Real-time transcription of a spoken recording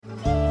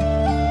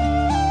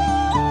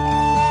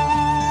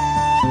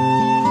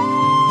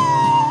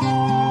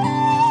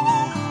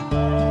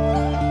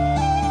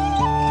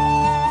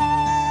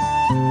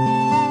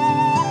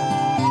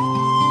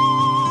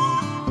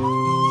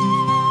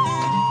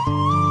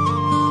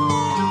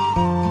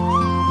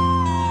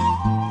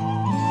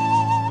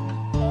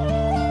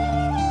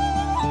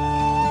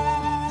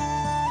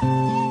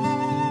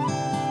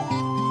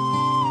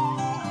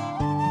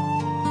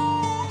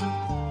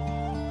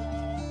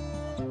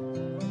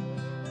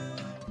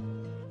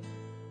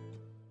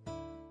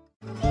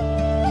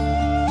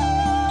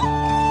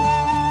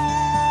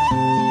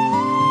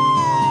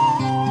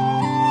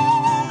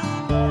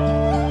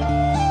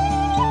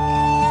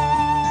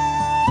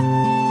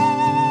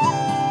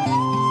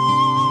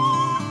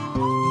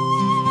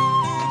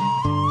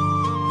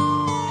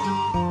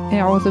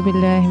أعوذ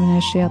بالله من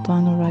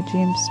الشيطان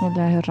الرجيم. بسم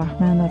الله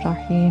الرحمن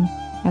الرحيم.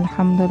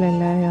 الحمد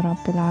لله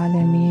رب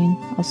العالمين،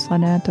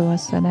 الصلاة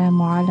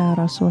والسلام على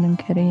رسول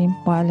كريم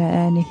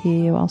وعلى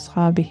آله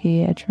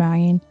وأصحابه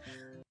أجمعين.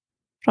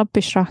 رب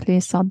اشرح لي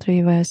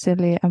صدري ويسر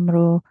لي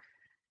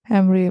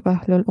أمري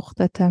واحلل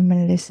عقدة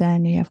من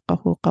لساني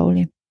يفقهوا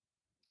قولي.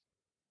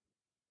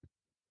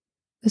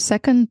 The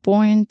second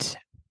point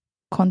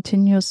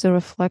continues the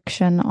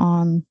reflection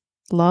on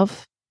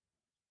love.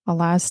 The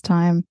last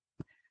time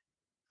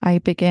I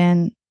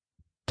began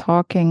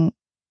talking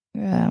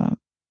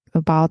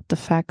about the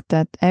fact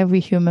that every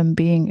human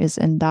being is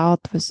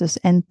endowed with this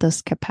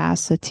endless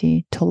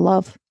capacity to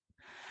love.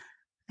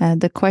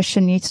 And the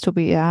question needs to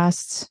be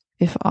asked,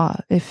 if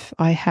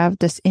I have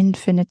this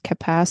infinite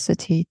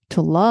capacity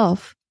to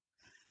love,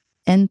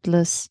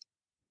 endless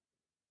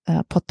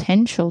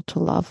potential to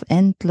love,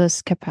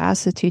 endless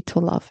capacity to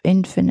love,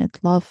 infinite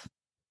love.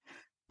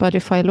 But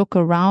if I look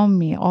around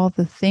me, all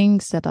the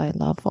things that I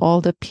love, all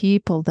the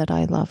people that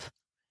I love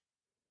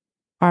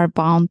are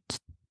bound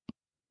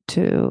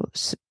to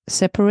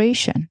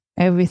separation.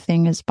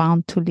 Everything is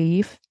bound to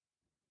leave,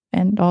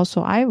 and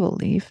also I will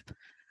leave.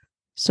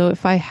 So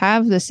if I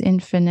have this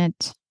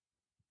infinite,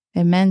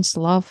 immense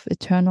love,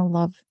 eternal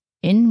love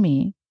in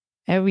me,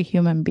 every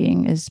human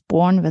being is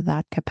born with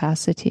that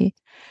capacity.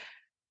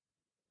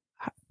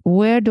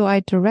 Where do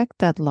I direct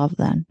that love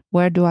then?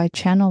 Where do I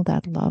channel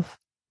that love?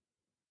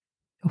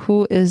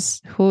 Who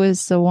is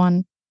the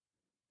one?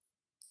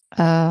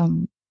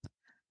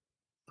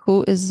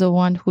 Who is the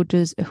one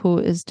who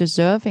is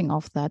deserving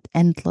of that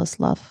endless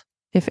love?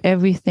 If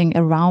everything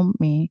around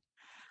me,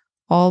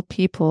 all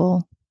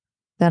people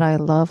that I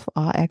love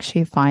are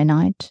actually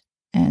finite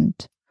and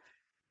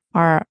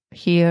are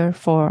here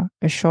for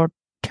a short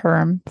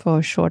term, for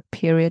a short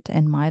period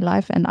in my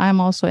life, and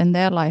I'm also in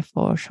their life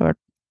for a short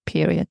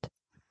period.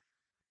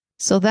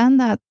 So then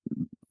that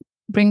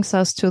brings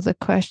us to the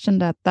question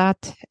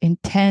that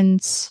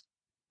intense,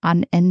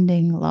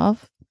 unending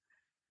love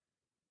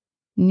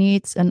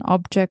needs an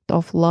object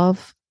of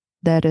love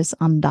that is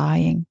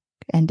undying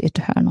and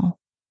eternal.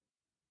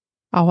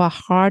 Our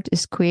heart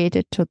is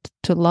created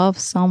to love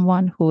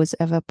someone who is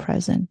ever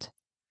present,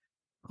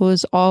 who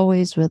is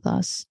always with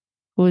us,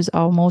 who is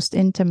our most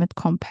intimate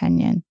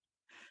companion,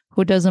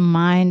 who doesn't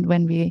mind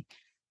when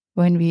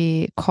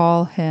we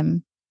call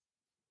him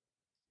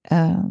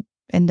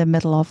in the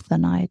middle of the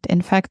night.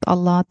 In fact,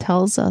 Allah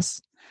tells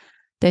us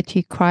that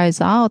he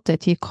cries out,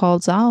 that he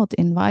calls out,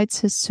 invites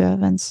his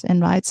servants,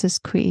 invites his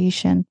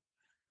creation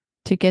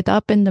to get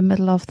up in the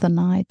middle of the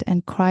night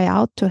and cry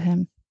out to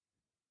him,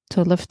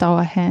 to lift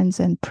our hands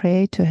and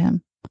pray to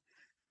him,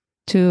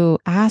 to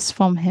ask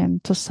from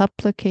him, to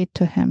supplicate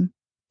to him.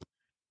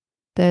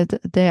 That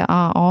there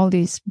are all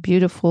these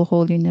beautiful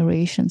holy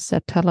narrations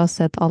that tell us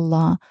that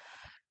Allah,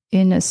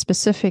 in a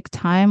specific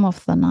time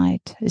of the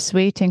night, is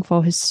waiting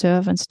for his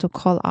servants to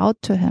call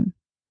out to him.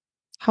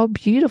 How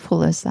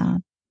beautiful is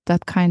that?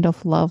 That kind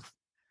of love.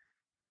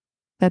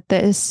 That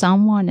there is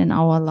someone in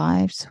our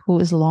lives who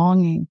is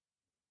longing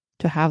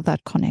to have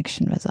that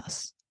connection with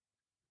us.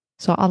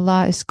 So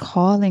Allah is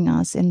calling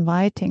us,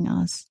 inviting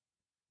us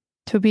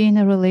to be in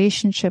a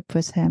relationship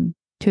with him,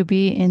 to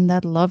be in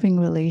that loving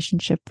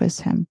relationship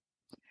with him.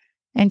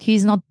 And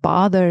he's not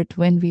bothered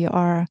when we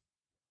are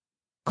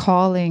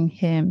calling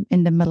him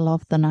in the middle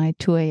of the night,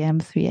 2 a.m.,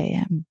 3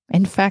 a.m.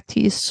 In fact,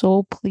 he is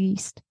so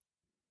pleased.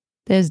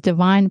 There's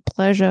divine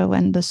pleasure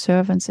when the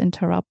servants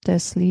interrupt their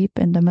sleep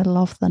in the middle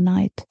of the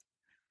night,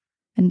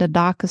 in the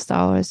darkest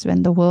hours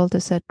when the world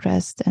is at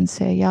rest, and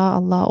say, Ya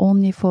Allah,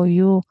 only for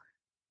you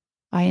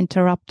I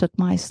interrupted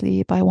my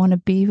sleep. I want to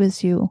be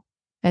with you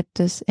at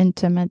this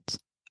intimate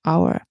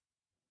hour.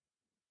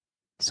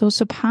 So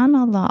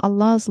subhanAllah,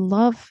 Allah's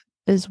love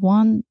is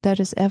one that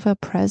is ever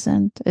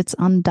present. It's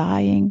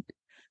undying.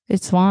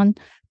 It's one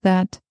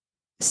that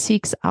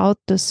seeks out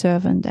the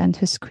servant and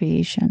his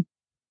creation.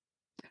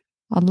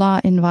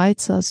 Allah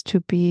invites us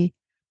to be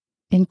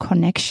in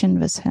connection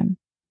with him.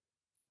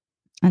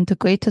 And the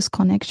greatest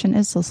connection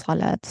is the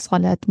salat.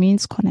 Salat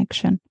means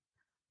connection.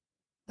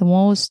 The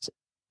most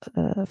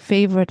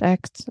favorite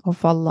act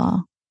of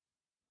Allah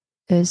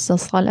is the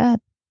salat,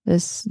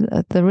 is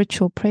the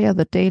ritual prayer,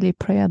 the daily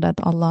prayer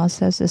that Allah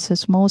says is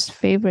his most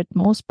favorite,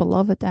 most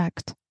beloved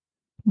act.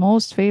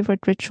 Most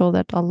favorite ritual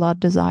that Allah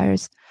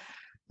desires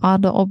are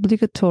the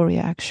obligatory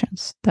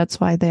actions. That's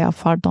why they are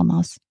fard on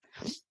us.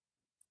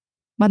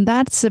 But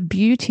that's the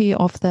beauty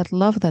of that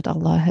love that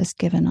Allah has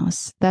given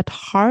us. That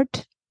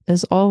heart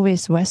is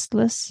always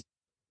restless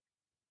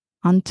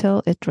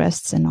until it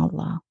rests in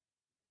Allah.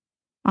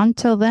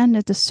 Until then,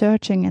 it is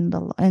searching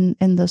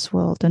in this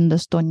world, in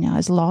this dunya,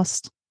 is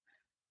lost,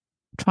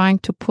 trying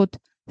to put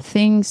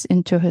things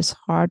into his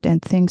heart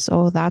and thinks,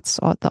 oh, that's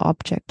the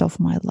object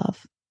of my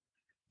love.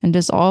 And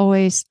is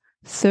always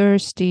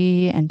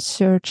thirsty and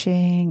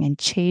searching and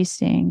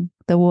chasing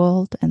the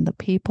world and the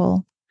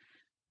people,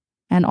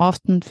 and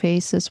often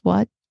faces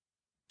what?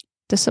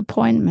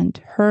 Disappointment,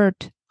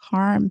 hurt,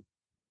 harm,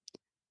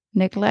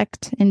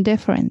 neglect,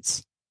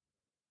 indifference.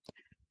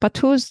 But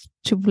who's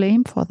to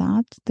blame for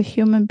that? The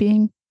human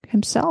being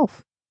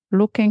himself,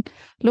 looking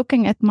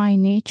at my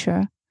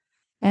nature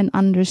and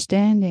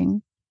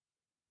understanding,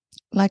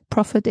 like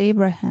Prophet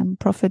Ibrahim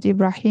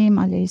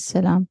alayhi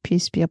salam,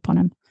 peace be upon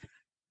him,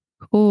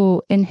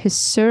 who in his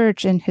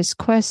search, in his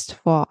quest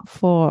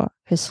for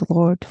his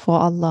Lord, for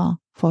Allah,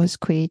 for his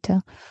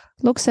creator,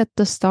 looks at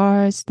the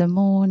stars, the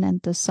moon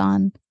and the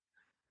sun.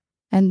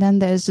 And then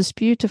there's this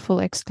beautiful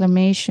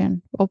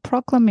exclamation or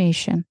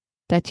proclamation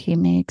that he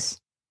makes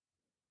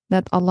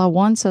that Allah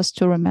wants us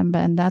to remember.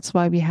 And that's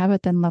why we have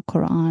it in the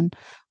Quran.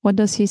 What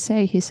does he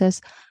say? He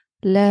says,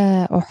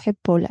 La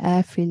uhibbul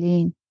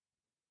afilin.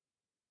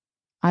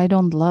 I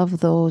don't love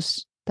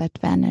those that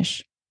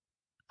vanish.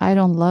 I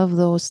don't love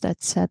those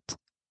that set.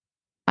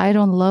 I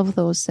don't love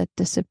those that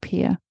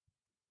disappear.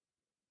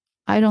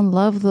 I don't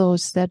love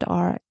those that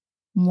are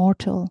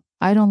mortal.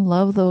 I don't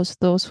love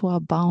those who are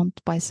bound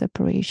by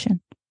separation.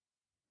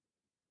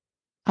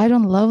 I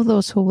don't love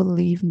those who will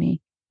leave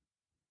me.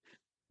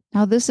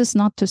 Now, this is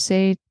not to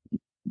say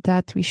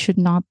that we should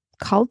not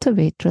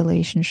cultivate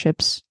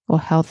relationships or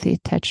healthy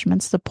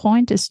attachments. The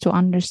point is to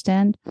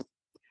understand,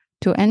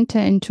 to enter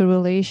into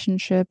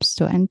relationships,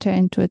 to enter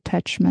into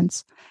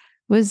attachments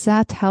with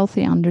that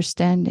healthy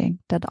understanding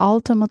that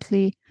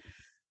ultimately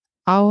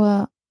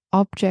our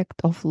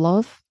object of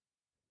love,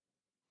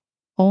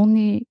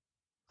 only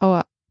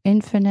our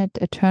infinite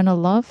eternal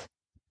love,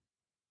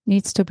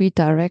 needs to be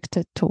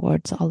directed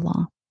towards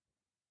Allah.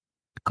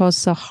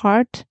 Because the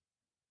heart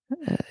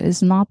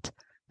is not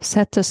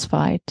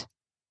satisfied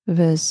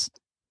with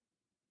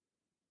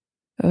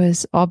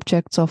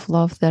objects of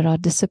love that are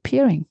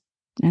disappearing,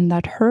 and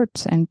that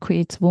hurts and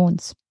creates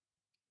wounds.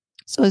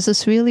 So it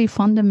is really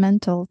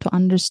fundamental to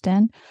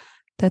understand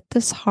that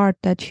this heart,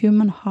 that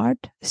human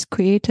heart, is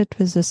created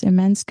with this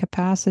immense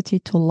capacity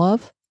to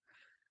love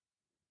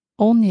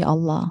only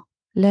Allah.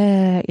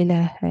 La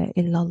ilaha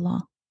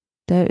illallah.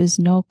 There is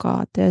no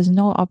God, there is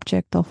no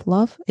object of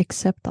love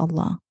except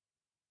Allah.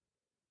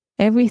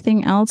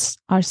 Everything else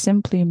are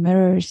simply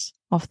mirrors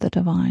of the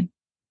divine,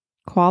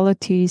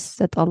 qualities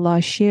that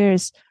Allah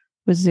shares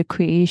with the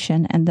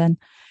creation, and then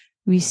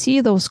we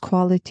see those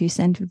qualities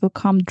and we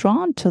become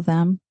drawn to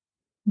them.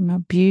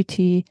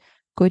 Beauty,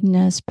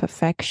 goodness,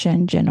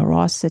 perfection,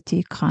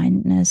 generosity,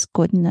 kindness,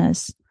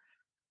 goodness,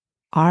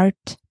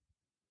 art,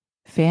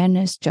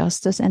 fairness,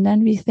 justice, and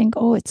then we think,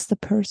 oh, it's the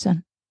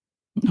person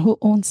who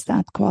owns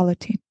that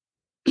quality.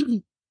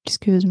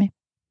 Excuse me.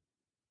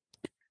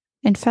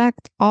 In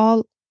fact,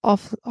 all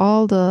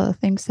the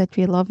things that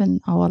we love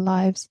in our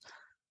lives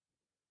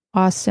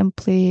are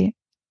simply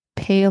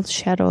pale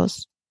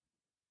shadows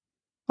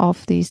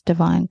of these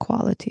divine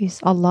qualities.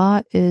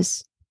 Allah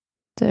is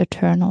the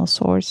eternal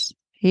source.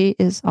 He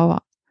is our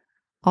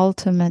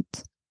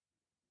ultimate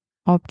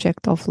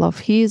object of love.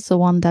 He is the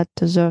one that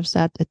deserves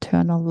that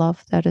eternal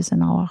love that is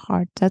in our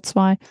heart. That's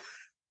why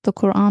the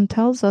Quran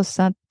tells us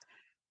that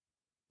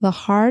the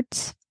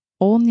hearts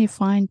only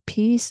find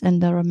peace in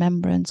the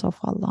remembrance of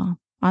Allah.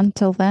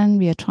 Until then,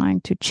 we are trying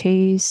to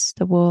chase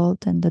the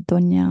world and the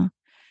dunya.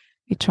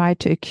 We try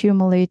to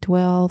accumulate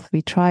wealth.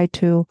 We try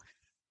to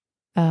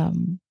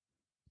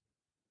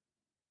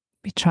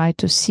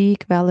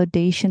seek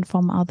validation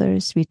from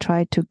others. We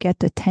try to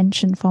get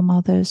attention from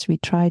others. We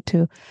try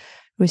to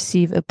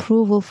receive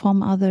approval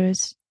from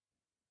others.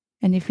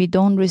 And if we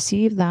don't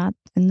receive that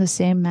in the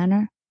same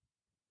manner,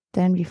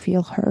 then we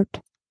feel hurt.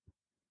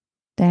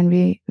 Then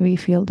we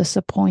feel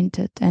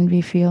disappointed and we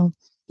feel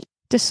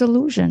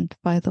disillusioned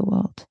by the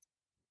world.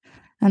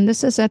 And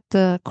this is at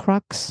the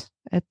crux,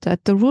 at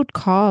the root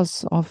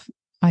cause of,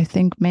 I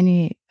think,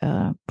 many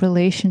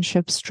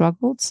relationship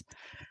struggles,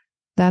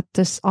 that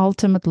this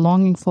ultimate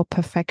longing for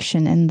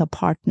perfection in the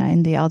partner,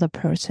 in the other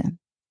person,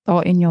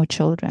 or in your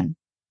children,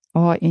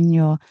 or in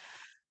your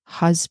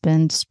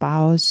husband,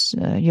 spouse,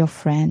 your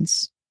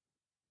friends,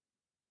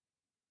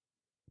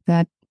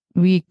 that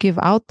we give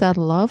out that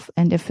love,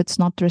 and if it's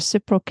not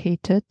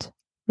reciprocated,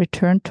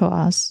 returned to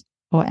us,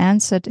 or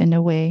answered in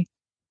a way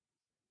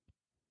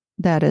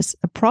that is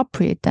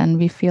appropriate, then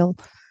we feel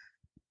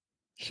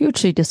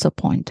hugely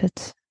disappointed.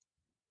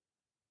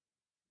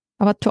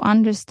 But to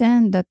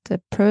understand that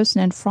the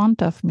person in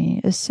front of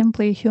me is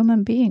simply a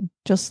human being,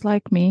 just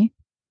like me,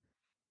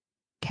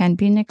 can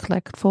be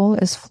neglectful,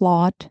 is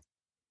flawed,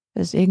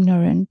 is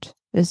ignorant,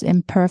 is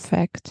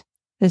imperfect,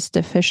 is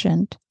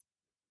deficient.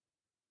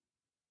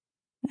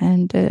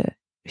 And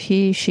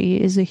she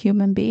is a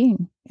human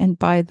being. And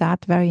by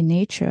that very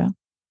nature,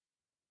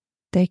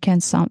 they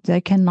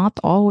cannot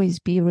always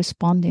be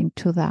responding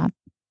to that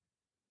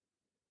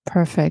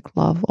perfect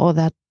love or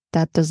that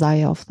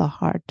desire of the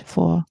heart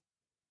for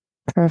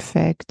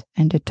perfect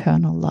and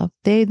eternal love.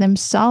 They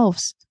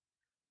themselves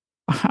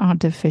are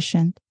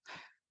deficient.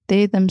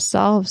 They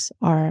themselves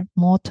are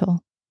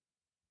mortal.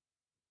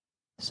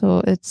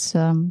 So it's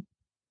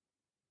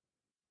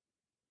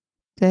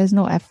there's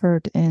no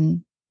effort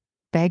in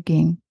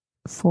begging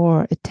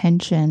for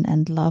attention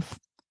and love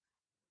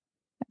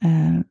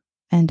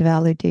and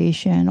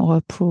validation or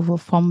approval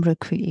from the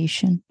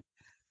creation.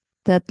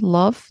 that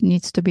love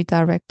needs to be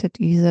directed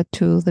either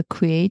to the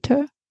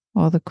creator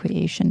or the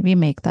creation. We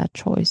make that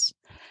choice.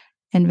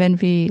 And when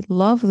we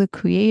love the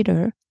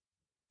creator,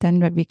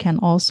 then we can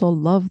also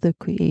love the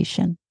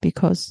creation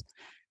because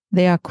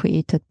they are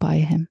created by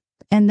him.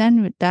 And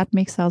then that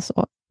makes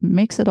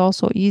it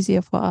also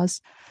easier for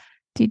us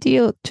to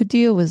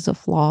deal with the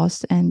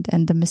flaws and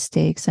the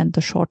mistakes and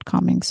the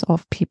shortcomings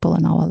of people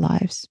in our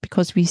lives,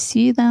 because we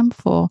see them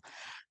for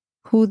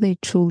who they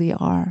truly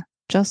are,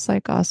 just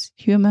like us,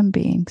 human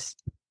beings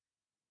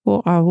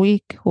who are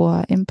weak, who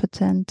are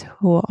impotent,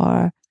 who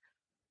are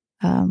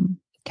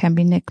can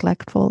be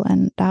neglectful,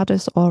 and that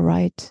is all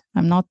right.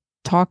 I'm not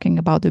talking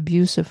about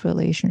abusive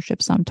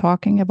relationships. I'm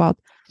talking about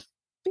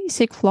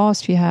basic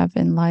flaws we have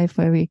in life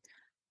where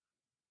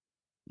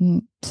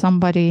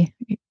somebody,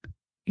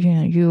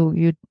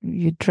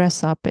 you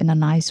dress up in a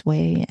nice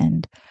way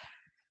and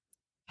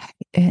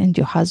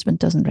your husband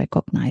doesn't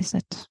recognize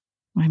it.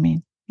 I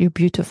mean, you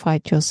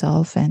beautified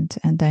yourself and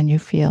then you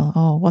feel,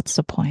 oh, what's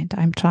the point?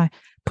 I'm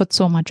put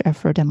so much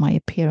effort in my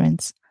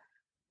appearance,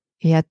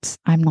 yet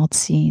I'm not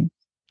seen.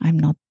 I'm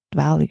not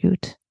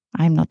valued.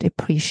 I'm not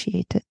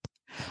appreciated.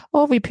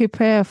 Or we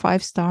prepare a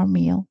 5-star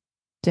meal,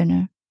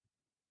 dinner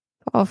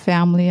for our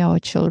family, our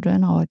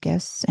children, our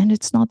guests, and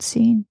it's not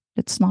seen.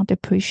 It's not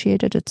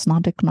appreciated. It's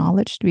not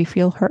acknowledged. We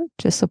feel hurt,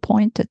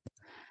 disappointed.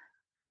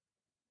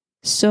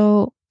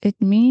 So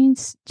it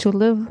means to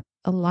live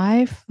a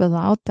life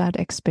without that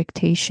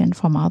expectation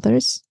from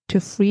others, to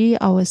free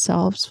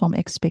ourselves from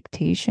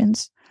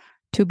expectations,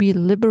 to be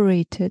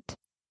liberated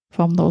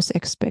from those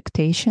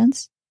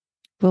expectations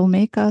will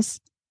make us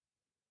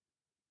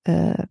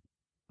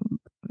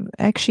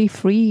actually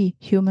free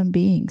human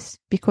beings,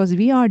 because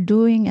we are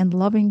doing and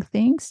loving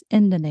things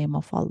in the name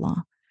of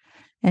Allah.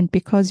 And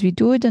because we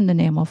do it in the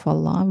name of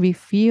Allah, we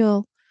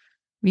feel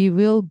we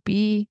will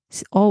be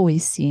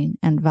always seen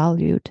and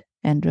valued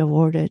and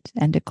rewarded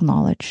and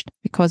acknowledged,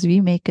 because we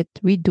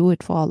do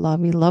it for Allah.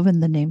 We love in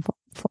the name for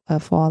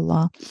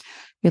Allah.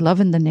 We love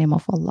in the name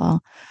of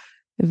Allah.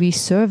 We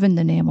serve in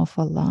the name of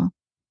Allah.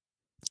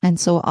 And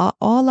so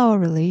all our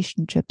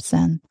relationships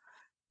then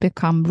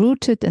become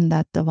rooted in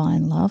that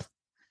divine love.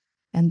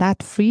 And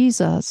that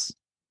frees us,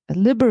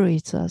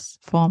 liberates us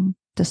from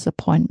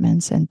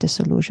disappointments and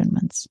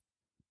disillusionments.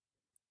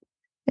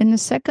 In the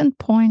second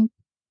point,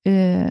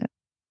 it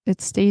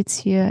states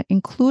here,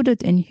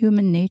 included in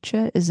human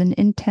nature is an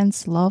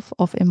intense love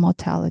of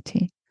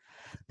immortality.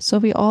 So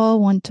we all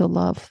want to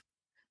love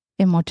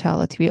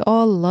immortality. We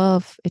all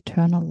love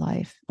eternal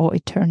life or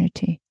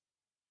eternity.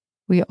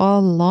 We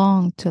all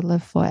long to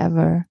live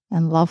forever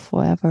and love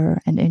forever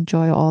and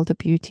enjoy all the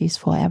beauties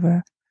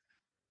forever.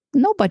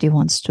 Nobody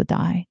wants to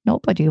die.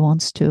 Nobody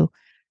wants to,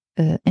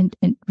 and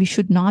we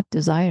should not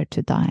desire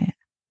to die.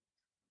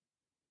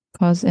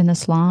 Because in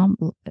Islam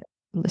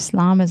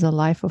is a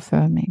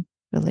life-affirming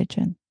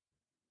religion.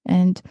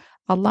 And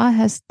Allah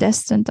has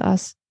destined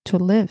us to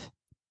live,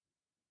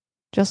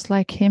 just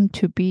like Him,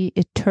 to be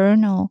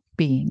eternal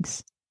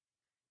beings.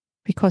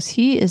 Because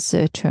He is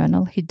the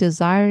eternal, He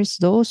desires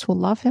those who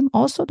love Him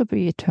also to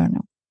be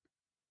eternal.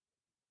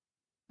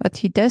 But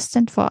He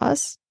destined for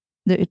us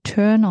the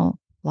eternal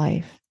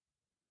life.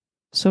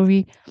 So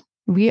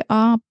we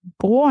are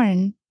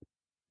born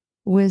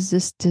with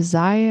this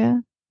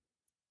desire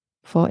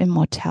for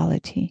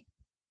immortality.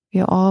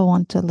 We all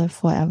want to live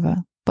forever,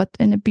 but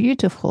in a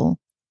beautiful,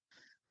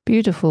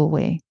 beautiful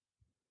way.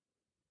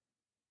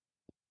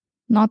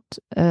 Not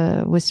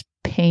with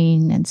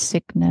pain and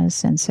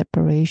sickness and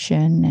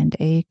separation and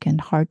ache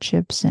and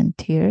hardships and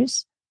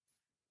tears.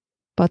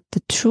 But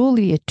the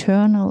truly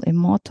eternal,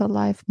 immortal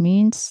life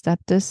means that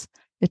this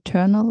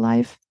eternal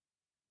life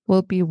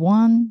will be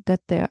one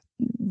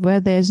where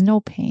there's no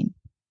pain,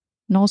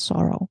 no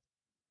sorrow.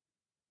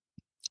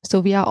 So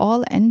we are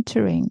all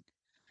entering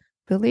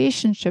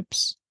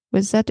relationships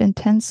with that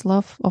intense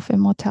love of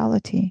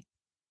immortality.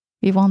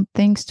 We want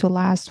things to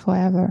last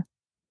forever.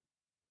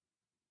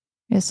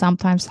 We're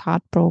sometimes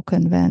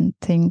heartbroken when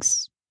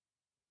things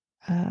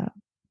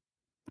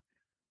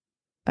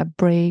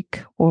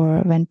break, or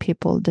when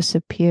people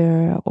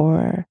disappear,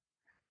 or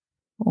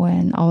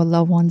when our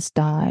loved ones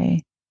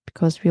die,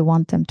 because we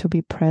want them to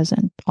be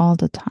present all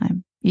the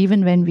time.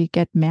 Even when we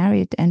get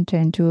married, enter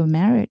into a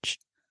marriage,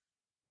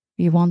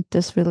 we want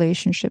this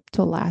relationship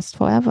to last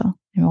forever.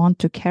 We want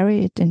to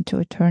carry it into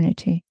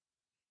eternity.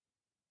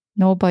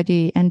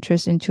 Nobody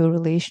enters into a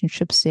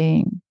relationship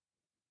saying,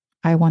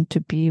 I want to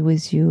be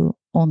with you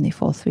only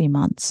for 3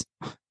 months.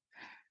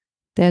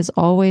 There's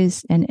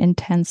always an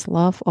intense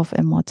love of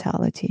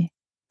immortality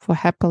for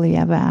happily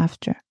ever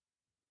after.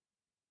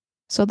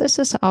 So this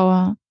is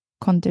our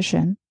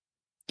condition.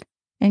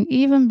 And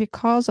even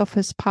because of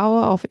his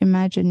power of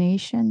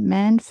imagination,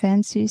 man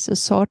fancies a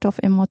sort of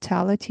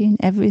immortality in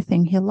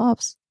everything he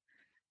loves.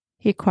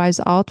 He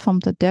cries out from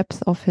the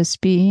depth of his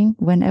being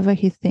whenever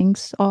he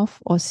thinks of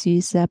or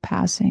sees their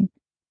passing.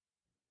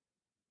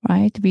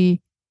 Right? We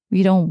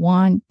don't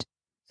want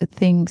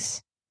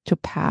things to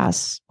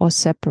pass or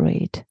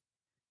separate.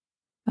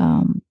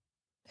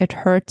 It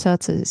hurts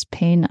us,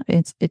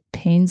 it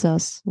pains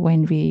us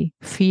when we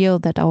feel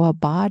that our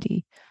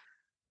body,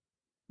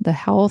 the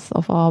health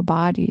of our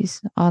bodies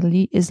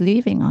is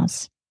leaving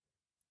us.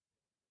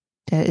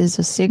 There is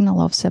a signal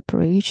of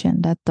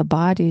separation, that the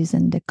body is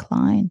in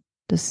decline.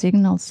 The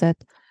signals that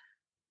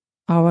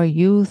our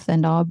youth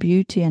and our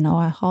beauty and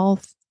our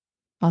health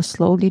are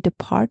slowly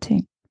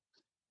departing,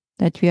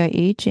 that we are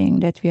aging,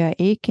 that we are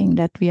aching,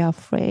 that we are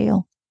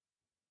frail.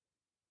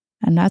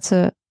 And that's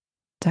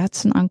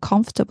an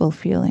uncomfortable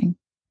feeling,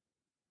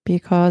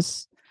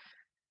 because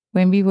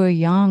when we were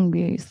young,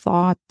 we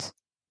thought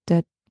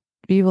that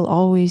we will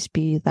always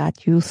be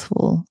that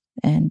youthful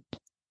and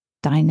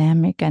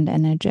dynamic and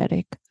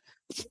energetic.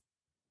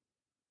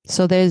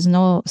 So there's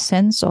no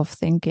sense of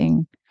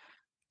thinking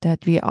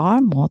that we are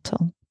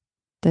mortal,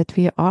 that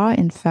we are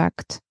in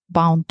fact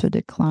bound to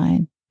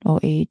decline or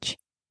age.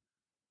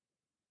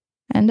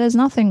 And there's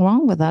nothing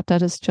wrong with that.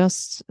 That is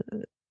just,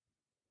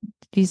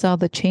 these are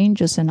the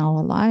changes in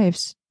our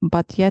lives,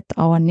 but yet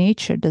our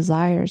nature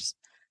desires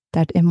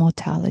that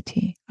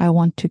immortality. I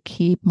want to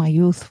keep my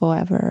youth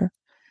forever,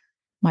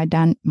 my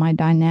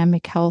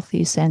dynamic,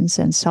 healthy sense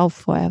and self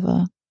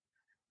forever.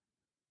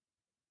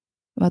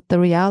 But the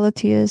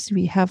reality is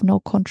we have no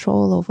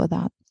control over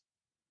that.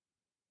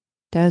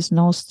 There's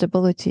no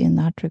stability in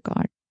that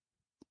regard.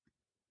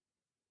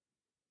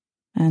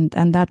 And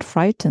that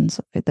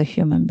frightens the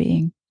human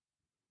being,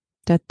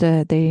 that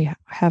they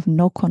have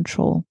no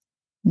control,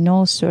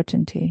 no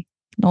certainty,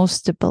 no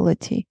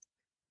stability.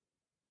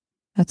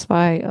 That's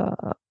why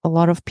a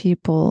lot of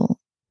people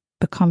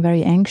become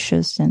very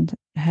anxious and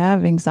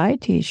have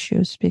anxiety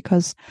issues,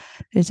 because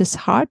it is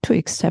hard to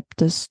accept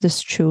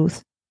this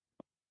truth,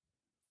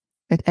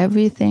 that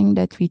everything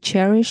that we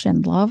cherish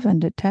and love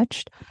and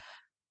attached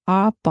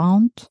are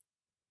bound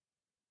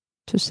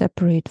to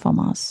separate from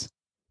us.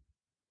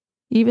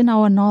 Even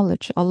our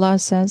knowledge, Allah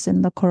says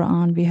in the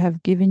Quran, we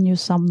have given you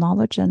some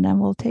knowledge and then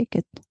we'll take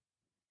it.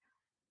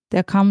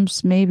 There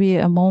comes maybe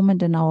a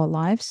moment in our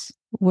lives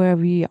where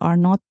we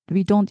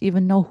don't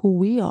even know who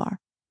we are.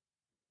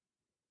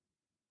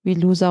 We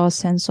lose our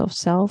sense of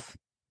self,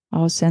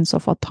 our sense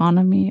of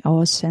autonomy,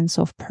 our sense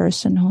of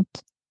personhood.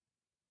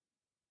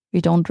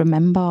 We don't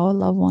remember our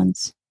loved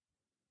ones.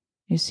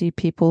 You see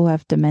people who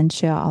have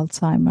dementia,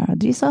 Alzheimer.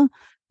 These are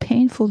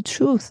painful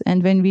truths.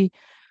 And when we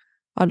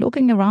are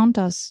looking around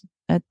us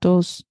at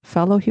those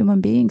fellow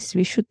human beings,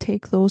 we should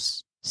take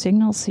those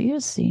signals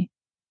seriously.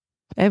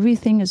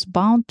 Everything is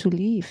bound to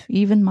leave,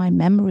 even my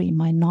memory,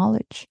 my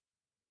knowledge.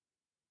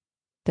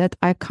 That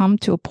I come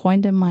to a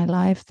point in my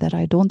life that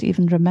I don't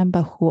even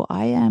remember who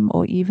I am,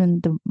 or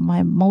even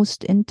my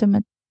most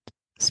intimate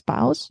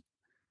spouse,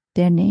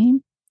 their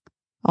name,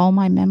 all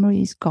my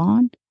memory is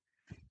gone.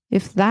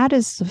 If that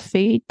is the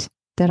fate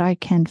that I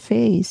can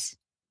face,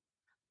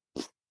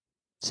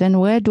 then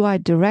where do I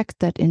direct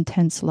that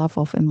intense love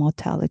of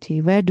immortality?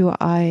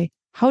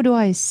 How do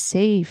I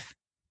save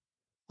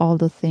all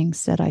the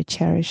things that I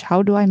cherish?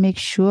 How do I make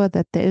sure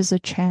that there is a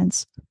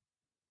chance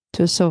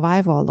to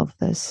survive all of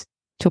this,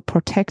 to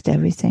protect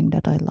everything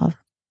that I love?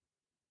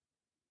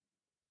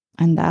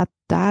 And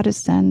that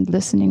is then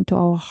listening to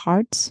our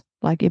hearts,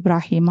 like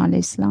Ibrahim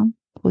alayhi salam,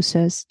 who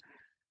says,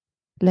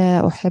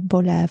 لا أحب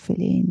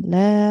الآفلين,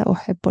 لا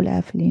أحب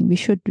الآفلين. We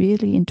should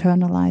really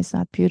internalize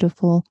that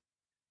beautiful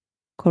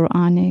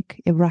Quranic,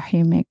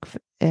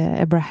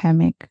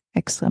 Abrahamic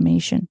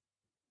exclamation,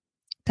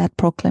 that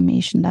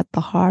proclamation, that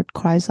the heart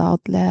cries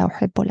out, لا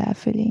أحب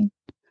الآفلين.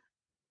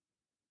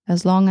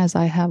 As long as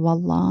I have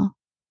Allah,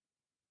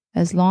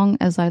 as long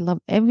as I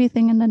love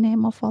everything in the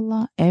name of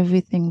Allah,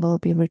 everything will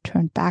be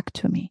returned back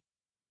to me.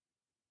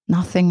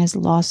 Nothing is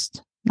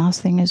lost.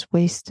 Nothing is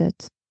wasted.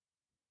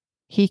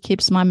 He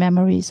keeps my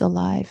memories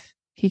alive.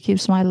 He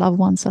keeps my loved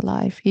ones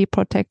alive. He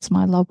protects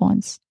my loved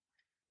ones.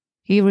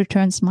 He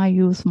returns my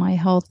youth, my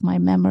health, my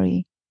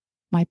memory,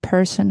 my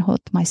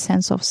personhood, my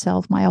sense of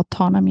self, my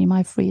autonomy,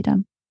 my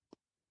freedom.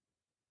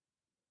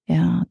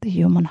 Yeah, the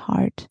human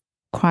heart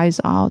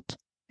cries out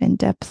in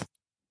depth.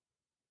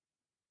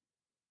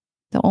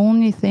 The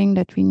only thing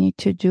that we need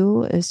to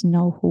do is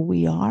know who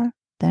we are.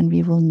 Then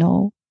we will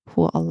know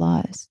who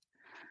Allah is.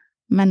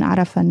 Man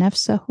arafa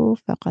nafsahu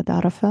faqad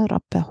arafa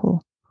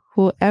rabbahu.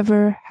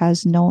 Whoever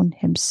has known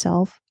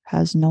himself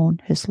has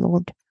known his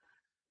Lord.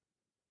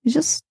 You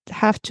just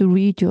have to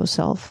read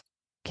yourself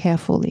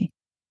carefully,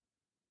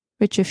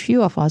 which a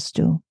few of us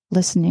do,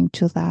 listening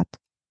to that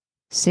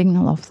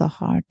signal of the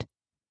heart.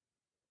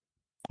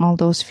 All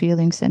those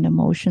feelings and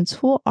emotions,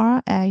 who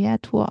are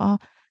ayat, who are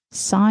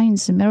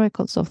signs and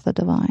miracles of the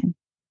divine.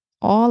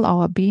 All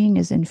our being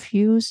is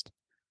infused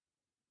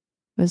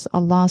with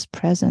Allah's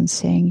presence,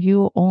 saying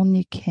you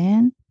only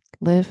can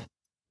live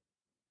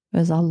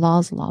with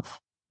Allah's love.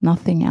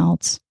 Nothing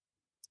else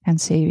can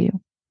save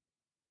you.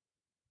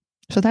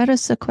 So that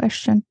is the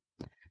question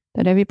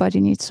that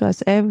everybody needs to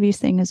ask.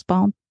 Everything is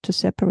bound to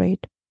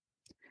separate.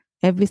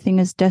 Everything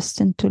is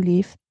destined to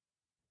leave.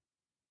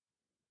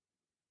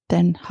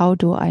 Then how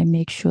do I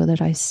make sure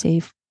that I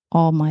save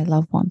all my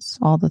loved ones,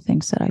 all the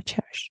things that I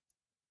cherish?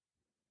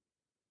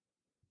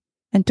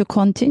 And to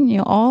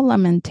continue, all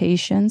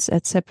lamentations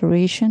at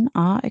separation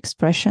are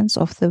expressions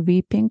of the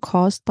weeping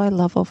caused by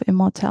love of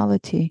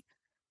immortality.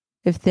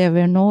 If there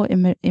were no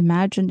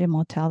imagined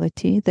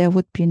immortality, there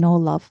would be no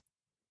love.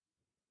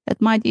 It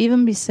might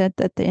even be said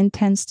that the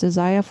intense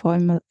desire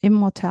for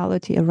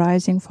immortality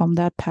arising from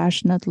that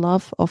passionate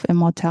love of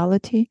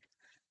immortality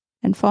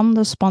and from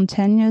the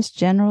spontaneous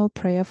general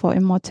prayer for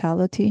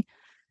immortality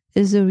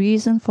is the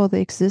reason for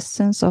the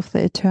existence of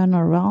the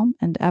eternal realm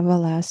and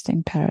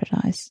everlasting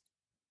paradise.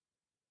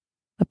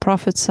 The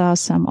Prophet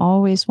ﷺ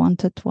always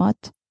wanted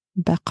what?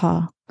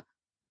 Baqa,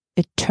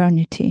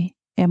 eternity,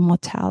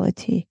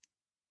 immortality,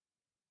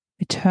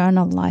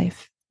 eternal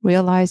life,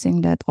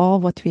 realizing that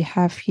all what we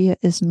have here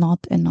is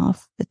not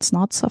enough. It's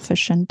not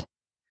sufficient.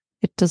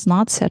 It does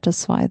not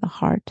satisfy the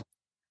heart.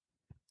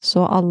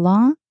 So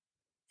Allah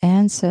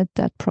answered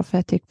that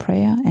prophetic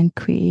prayer and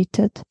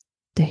created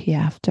the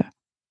hereafter.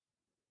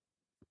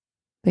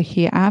 The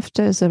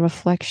hereafter is a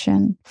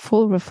reflection,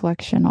 full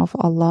reflection of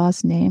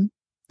Allah's name,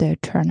 the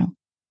Eternal.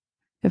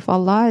 If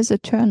Allah is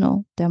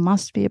eternal, there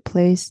must be a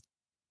place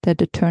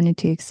that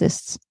eternity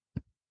exists.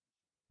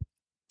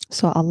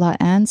 So Allah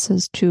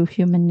answers to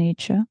human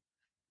nature,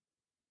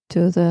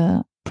 to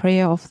the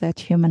prayer of that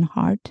human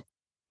heart,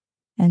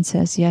 and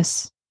says,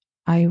 yes,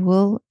 I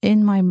will,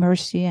 in my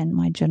mercy and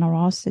my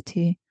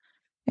generosity,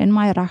 in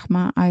my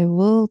rahmah, I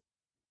will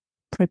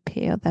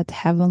prepare that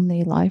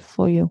heavenly life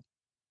for you,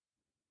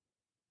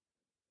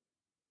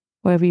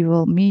 where we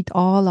will meet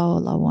all our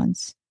loved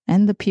ones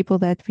and the people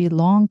that we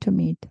long to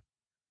meet,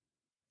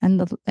 and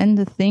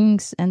the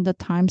things and the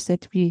times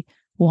that we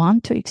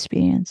want to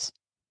experience.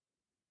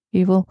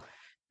 We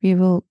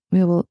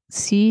will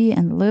see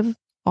and live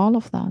all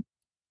of that.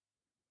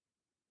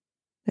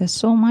 There's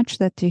so much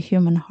that the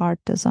human heart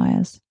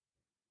desires.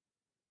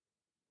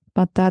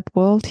 But that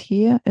world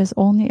here is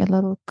only a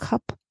little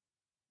cup.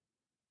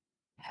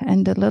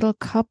 And the little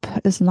cup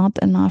is not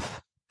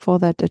enough for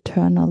that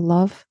eternal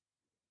love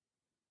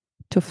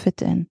to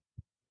fit in.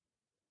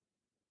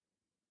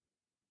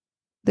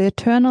 The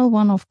Eternal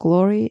One of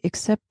Glory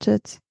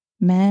accepted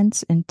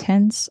man's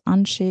intense,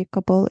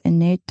 unshakable,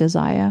 innate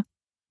desire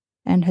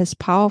and his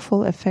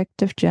powerful,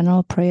 effective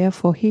general prayer,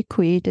 for he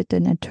created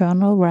an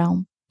eternal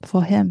realm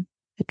for him,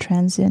 a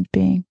transient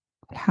being.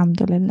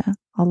 Alhamdulillah.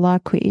 Allah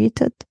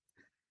created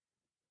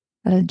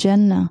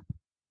Al-Jannah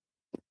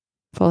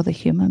for the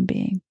human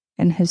being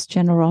in his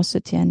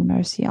generosity and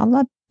mercy.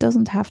 Allah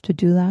doesn't have to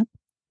do that.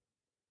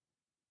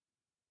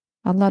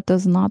 Allah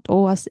does not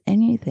owe us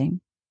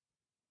anything,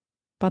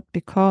 but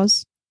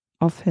because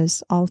of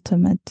his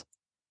ultimate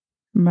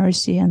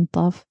mercy and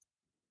love,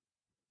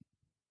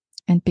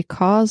 and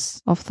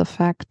because of the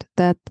fact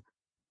that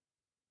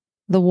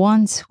the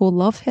ones who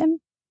love him,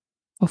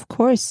 of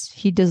course,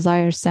 he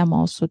desires them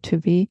also to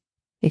be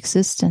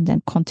existent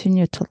and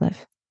continue to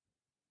live.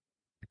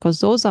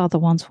 Because those are the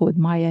ones who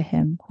admire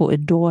him, who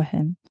adore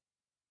him,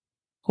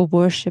 who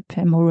worship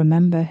him, who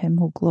remember him,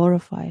 who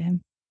glorify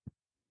him.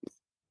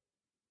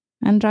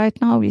 And right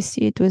now we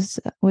see it with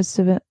Ahl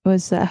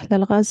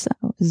al-Ghaza,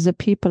 with the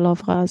people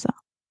of Gaza.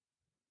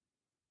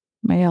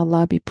 May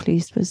Allah be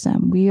pleased with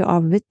them. We are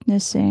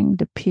witnessing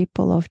the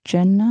people of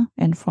Jannah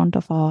in front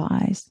of our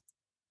eyes.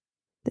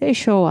 They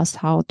show us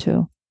how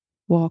to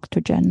walk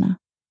to Jannah.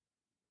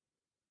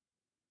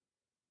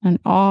 And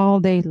all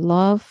they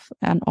love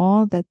and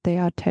all that they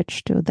are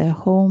attached to, their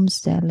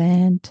homes, their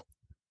land,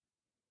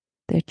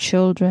 their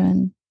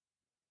children,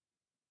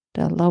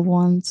 their loved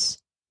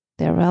ones,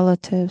 their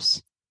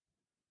relatives,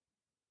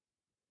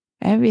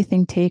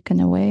 everything taken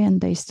away,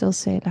 and they still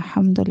say,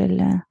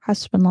 Alhamdulillah,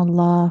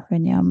 Hasbunallah wa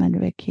ni'mal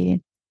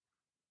wakeel.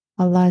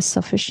 Allah is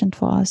sufficient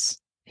for us.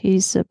 He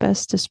is the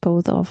best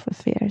disposer of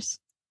affairs.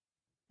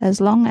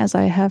 As long as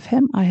I have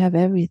him, I have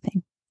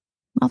everything.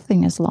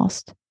 Nothing is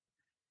lost.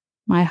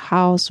 My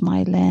house,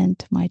 my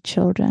land, my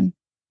children,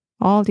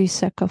 all these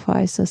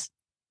sacrifices,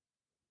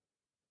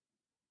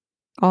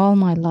 all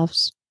my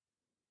loves,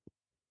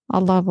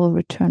 Allah will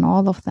return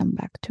all of them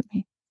back to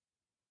me.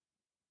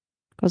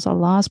 Because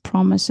Allah's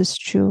promise is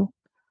true.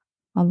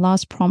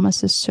 Allah's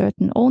promise is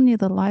certain. Only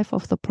the life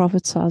of the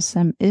Prophet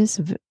ﷺ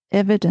is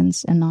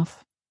evidence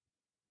enough.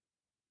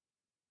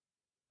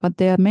 But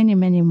there are many,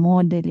 many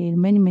more dalil,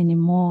 many, many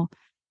more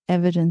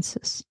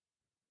evidences.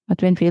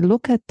 But when we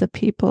look at the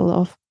people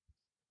of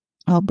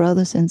our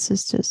brothers and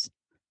sisters,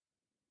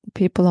 the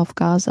people of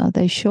Gaza,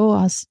 they show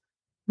us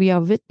we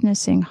are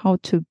witnessing how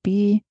to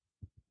be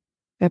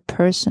a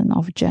person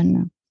of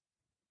Jannah.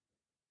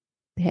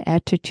 Their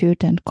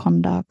attitude and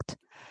conduct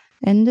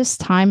in this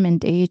time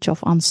and age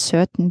of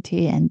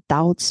uncertainty and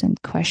doubts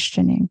and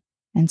questioning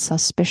and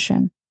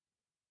suspicion,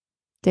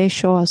 they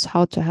show us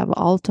how to have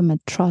ultimate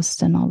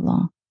trust in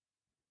Allah,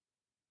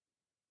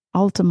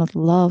 ultimate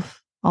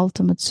love,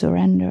 ultimate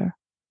surrender,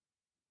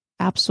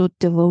 absolute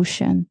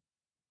devotion.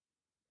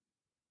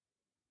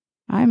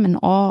 I'm in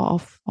awe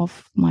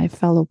of my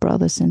fellow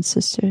brothers and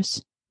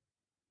sisters.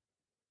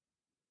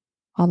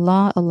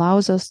 Allah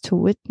allows us to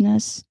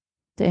witness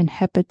the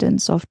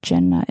inhabitants of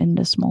Jannah in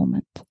this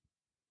moment.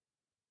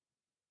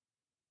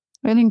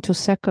 willing to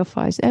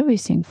sacrifice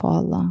everything for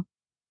Allah.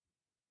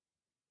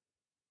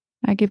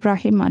 Like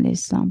Ibrahim alayhi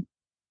salam,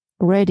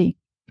 ready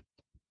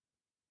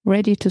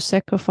to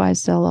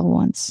sacrifice their loved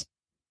ones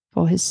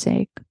for his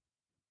sake.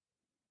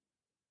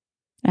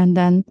 And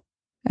then,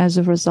 as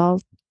a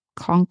result,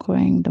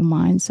 conquering the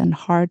minds and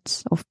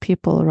hearts of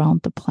people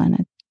around the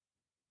planet.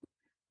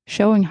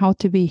 Showing how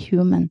to be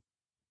human,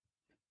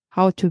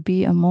 how to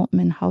be a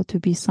mu'min, how to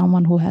be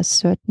someone who has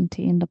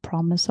certainty in the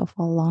promise of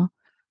Allah,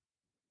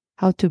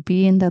 how to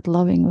be in that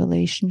loving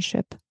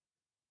relationship.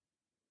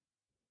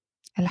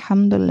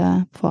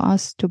 Alhamdulillah, for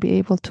us to be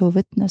able to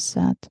witness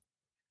that.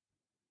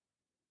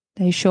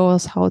 They show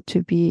us how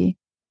to be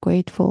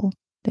grateful.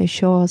 They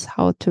show us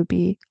how to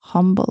be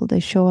humble.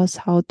 They show us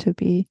how to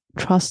be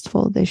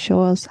trustful. They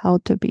show us how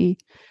to be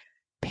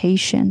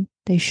patient.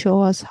 They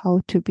show us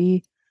how to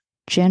be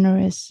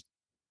generous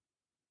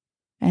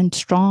and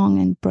strong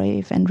and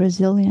brave and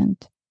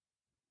resilient.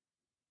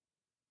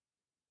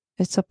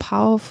 It's a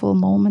powerful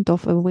moment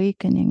of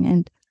awakening.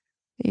 And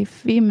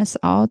if we miss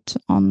out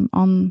on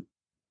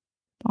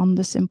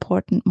this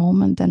important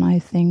moment, then I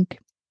think,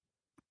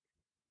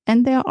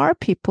 and there are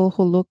people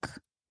who look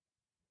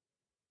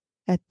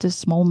at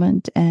this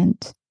moment,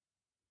 and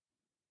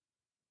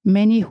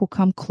many who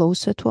come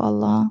closer to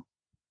Allah,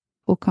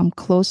 who come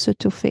closer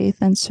to faith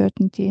and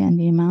certainty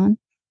and Iman,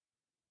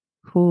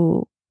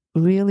 who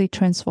really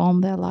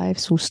transform their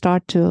lives, who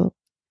start to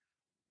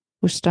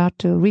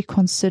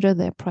reconsider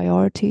their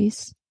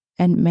priorities,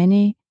 and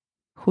many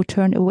who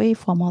turn away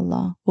from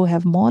Allah, who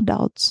have more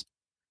doubts,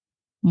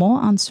 more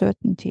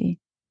uncertainty,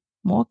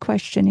 more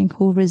questioning,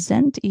 who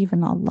resent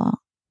even Allah.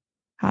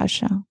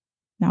 Hasha.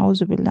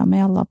 Na'udhu billah,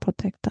 may Allah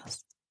protect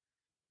us.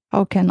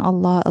 How can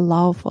Allah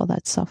allow for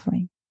that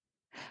suffering?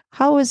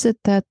 How is it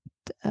that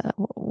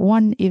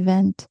one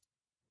event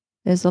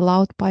is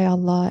allowed by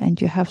Allah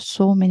and you have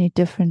so many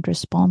different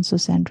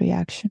responses and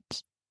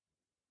reactions?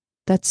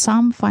 That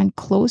some find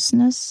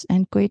closeness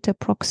and greater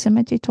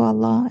proximity to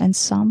Allah, and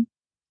some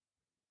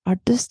are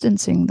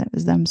distancing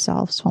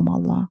themselves from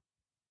Allah.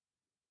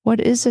 What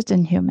is it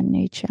in human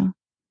nature?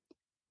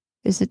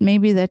 Is it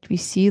maybe that we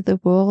see the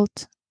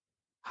world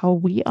how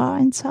we are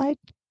inside?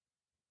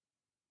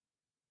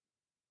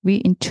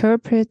 We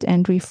interpret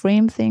and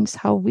reframe things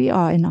how we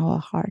are in our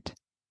heart.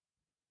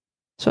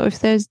 So if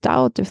there's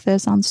doubt, if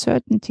there's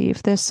uncertainty,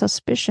 if there's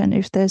suspicion,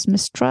 if there's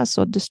mistrust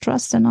or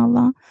distrust in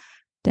Allah,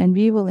 then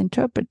we will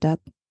interpret that,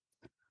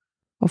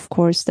 of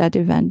course, that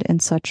event in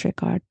such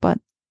regard. But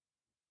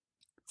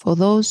for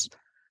those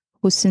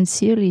who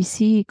sincerely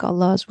seek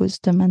Allah's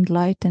wisdom and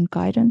light and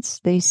guidance,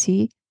 they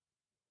see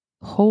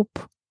hope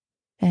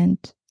and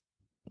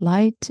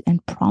light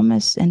and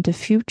promise and the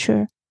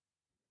future,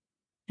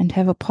 and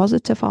have a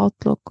positive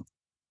outlook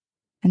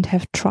and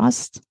have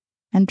trust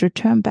and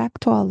return back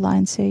to Allah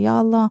and say, Ya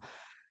Allah,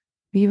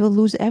 we will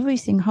lose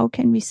everything. How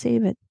can we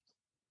save it?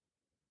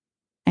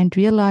 And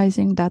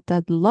realizing that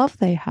that love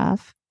they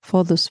have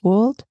for this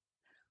world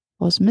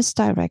was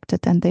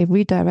misdirected, and they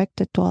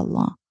redirected to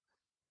Allah.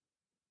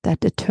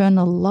 That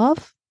eternal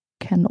love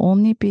can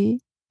only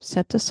be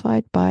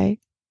satisfied by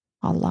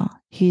Allah.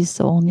 He's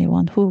the only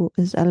one who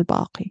is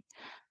Al-Baqi,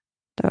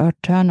 the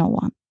eternal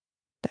one,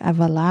 the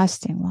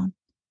everlasting one,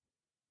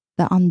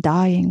 the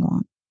undying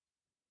one.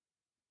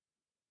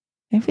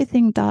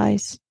 Everything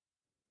dies,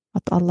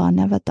 but Allah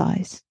never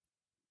dies.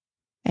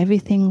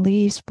 Everything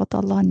leaves, but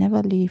Allah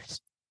never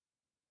leaves.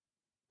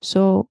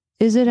 So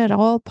is it at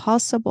all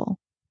possible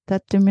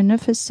that the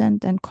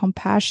munificent and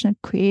compassionate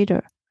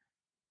Creator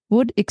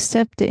would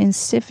accept the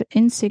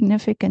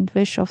insignificant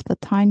wish of the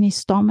tiny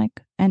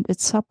stomach and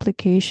its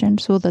supplication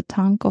through the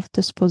tongue of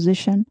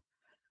disposition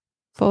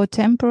for a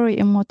temporary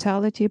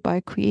immortality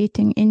by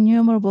creating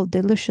innumerable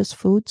delicious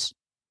foods,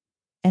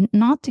 and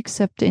not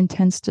accept the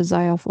intense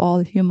desire of all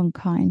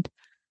humankind,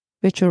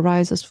 which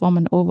arises from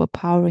an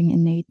overpowering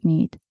innate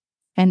need,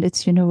 and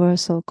its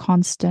universal,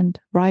 constant,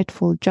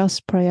 rightful,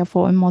 just prayer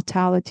for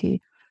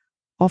immortality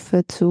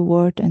offered through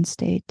word and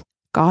state?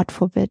 God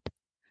forbid,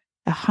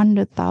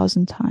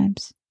 100,000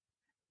 times.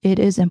 It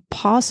is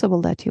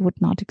impossible that He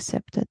would not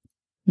accept it.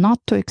 Not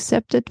to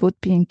accept it would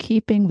be in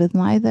keeping with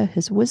neither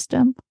His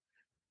wisdom,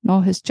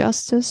 nor His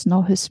justice,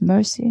 nor His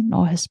mercy,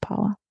 nor His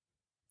power.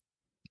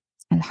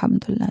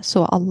 Alhamdulillah.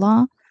 So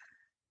Allah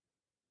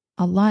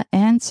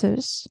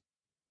answers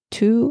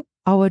to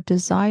our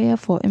desire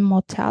for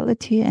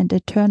immortality and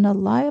eternal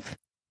life.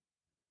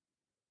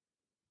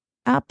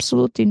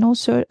 Absolutely no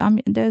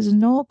there's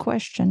no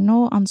question,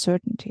 no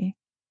uncertainty,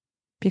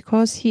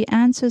 because He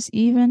answers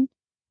even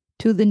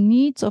to the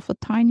needs of a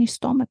tiny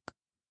stomach.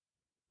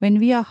 When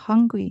we are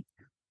hungry,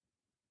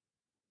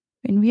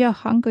 when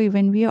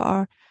we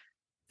are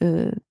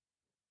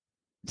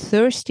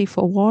thirsty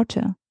for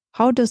water,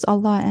 how does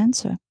Allah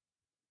answer?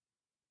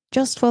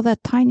 Just for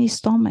that tiny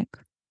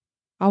stomach.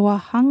 Our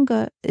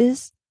hunger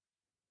is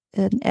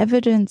an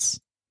evidence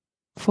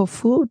for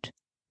food,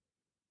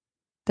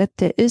 that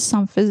there is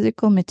some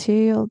physical,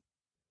 material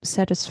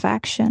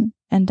satisfaction,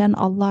 and then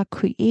Allah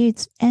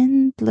creates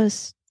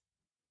endless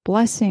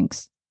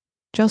blessings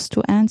just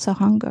to answer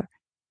hunger.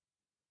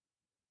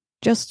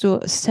 just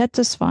to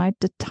satisfy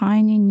the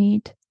tiny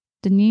need,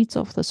 the needs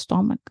of the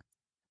stomach.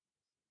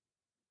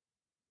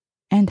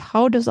 And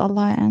how does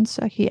Allah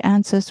answer? He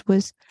answers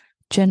with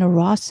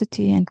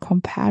generosity and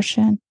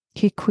compassion.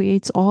 He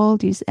creates all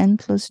these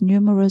endless,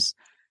 numerous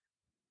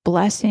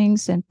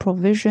blessings and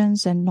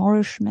provisions and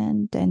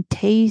nourishment and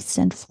tastes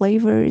and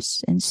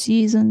flavors and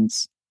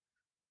seasons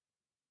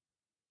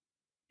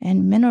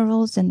and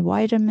minerals and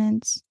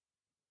vitamins,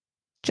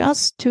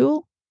 just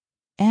to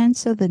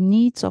answer the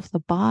needs of the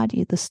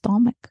body, the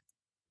stomach.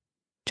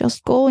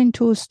 Just go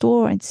into a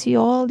store and see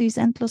all these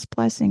endless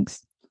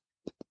blessings.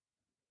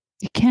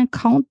 You can't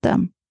count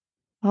them.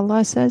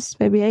 Allah says,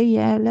 you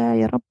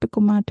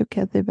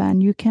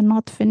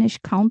cannot finish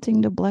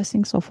counting the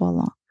blessings of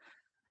Allah.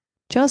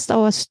 Just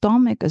our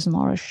stomach is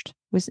nourished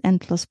with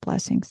endless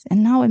blessings.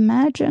 And now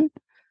imagine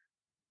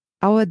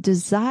our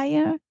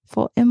desire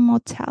for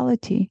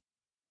immortality,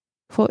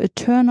 for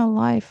eternal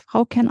life.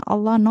 How can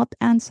Allah not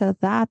answer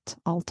that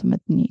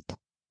ultimate need,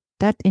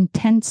 that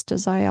intense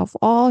desire of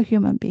all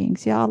human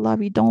beings? Ya Allah,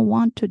 we don't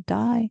want to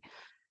die.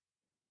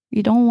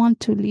 We don't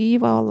want to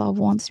leave our loved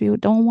ones. We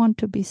don't want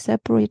to be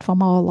separate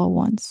from our loved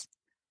ones.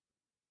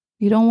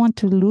 We don't want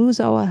to lose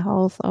our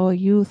health, our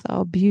youth,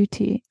 our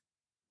beauty,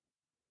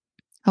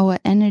 our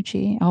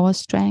energy, our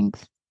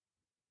strength.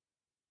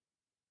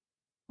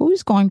 Who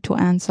is going to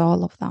answer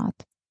all of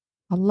that?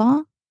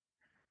 Allah?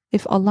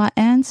 If Allah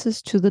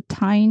answers to the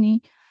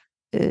tiny,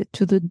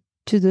 to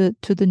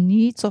the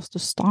needs of the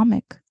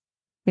stomach,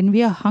 when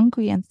we are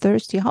hungry and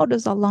thirsty, how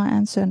does Allah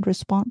answer and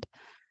respond?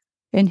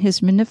 In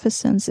His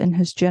magnificence, in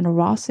His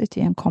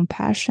generosity and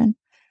compassion.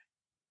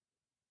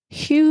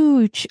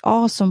 Huge,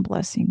 awesome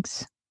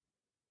blessings.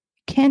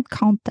 Can't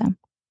count them.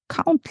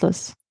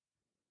 Countless.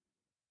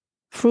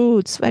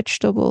 Fruits,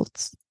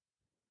 vegetables.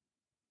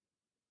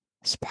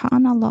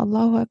 SubhanAllah,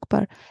 Allahu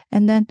Akbar.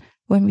 And then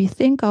when we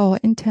think our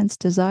intense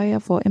desire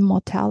for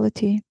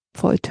immortality,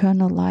 for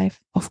eternal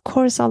life, of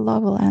course Allah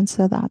will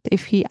answer that.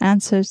 If He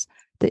answers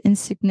the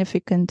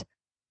insignificant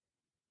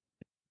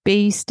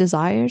base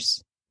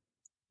desires,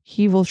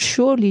 He will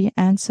surely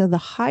answer the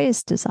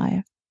highest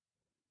desire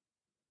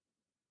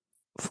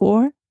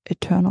for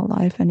eternal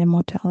life and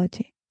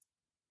immortality.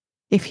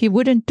 If He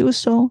wouldn't do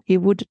so, He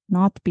would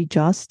not be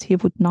just, He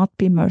would not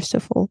be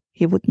merciful,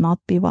 He would not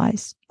be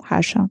wise.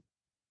 Hasha.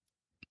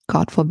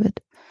 God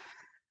forbid.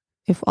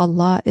 If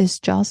Allah is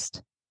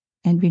just,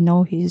 and we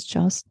know He is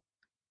just,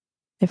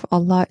 if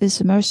Allah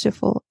is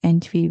merciful,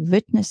 and we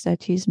witness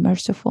that He is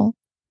merciful,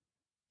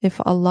 if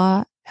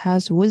Allah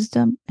has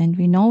wisdom, and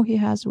we know He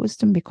has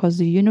wisdom because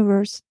the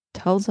universe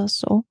tells us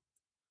so,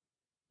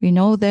 we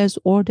know there's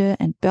order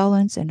and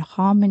balance and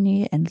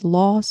harmony and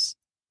laws,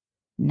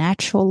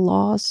 natural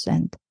laws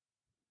and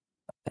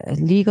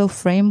legal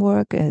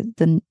framework.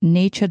 The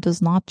nature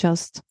does not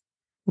just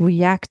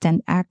react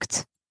and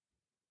act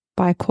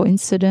by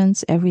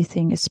coincidence.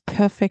 Everything is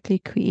perfectly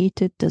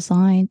created,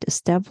 designed,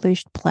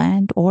 established,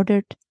 planned,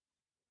 ordered.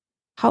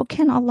 How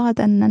can Allah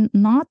then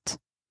not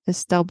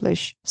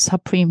establish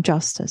supreme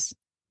justice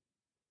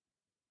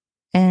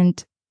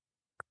and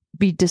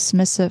be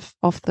dismissive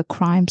of the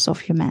crimes of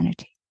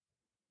humanity?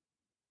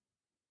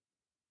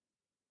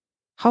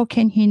 How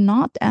can He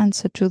not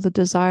answer to the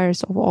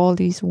desires of all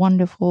these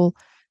wonderful,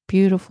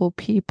 beautiful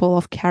people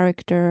of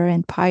character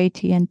and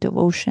piety and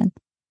devotion?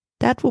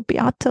 That would be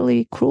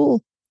utterly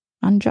cruel,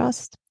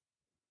 unjust.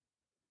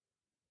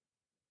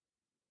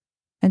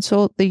 And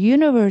so the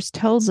universe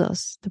tells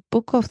us, the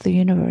book of the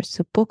universe,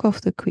 the book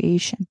of the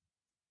creation.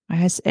 I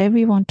ask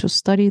everyone to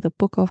study the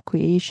book of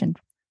creation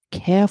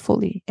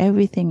carefully.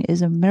 Everything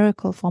is a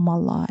miracle from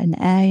Allah,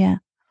 an ayah.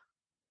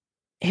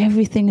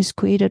 Everything is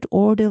created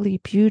orderly,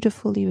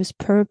 beautifully, with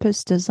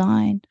purpose,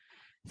 design,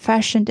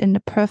 fashioned in the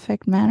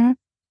perfect manner.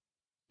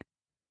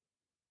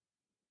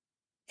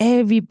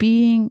 Every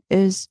being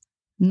is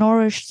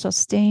nourished,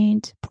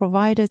 sustained,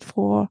 provided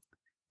for.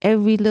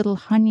 Every little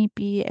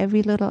honeybee,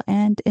 every little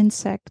ant,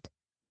 insect,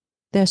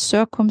 their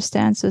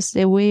circumstances,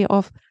 their way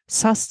of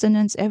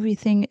sustenance,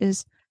 everything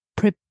is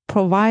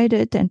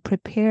provided and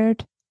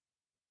prepared.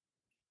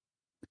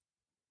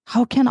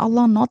 How can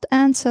Allah not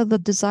answer the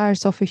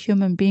desires of a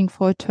human being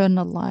for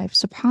eternal life?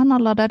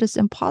 SubhanAllah, that is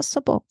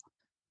impossible.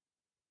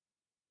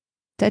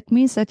 That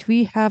means that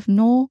we have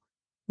no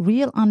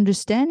real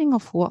understanding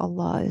of who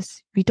Allah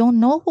is. We don't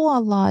know who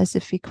Allah is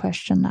if we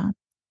question that.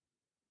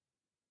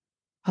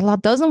 Allah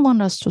doesn't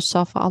want us to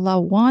suffer. Allah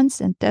wants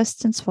and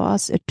destines for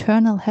us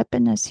eternal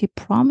happiness. He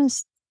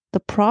promised the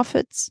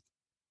prophets,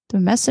 the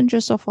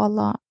messengers of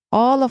Allah,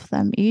 all of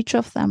them, each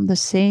of them, the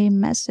same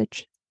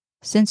message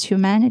since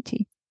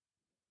humanity.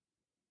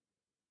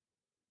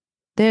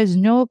 There's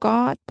no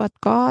God but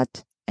God,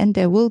 and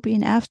there will be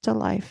an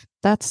afterlife.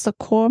 That's the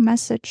core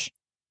message.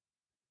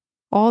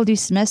 All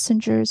these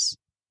messengers,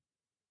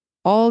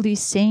 all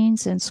these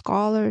saints and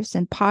scholars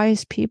and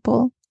pious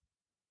people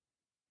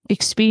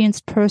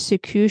experienced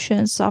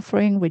persecution,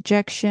 suffering,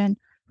 rejection,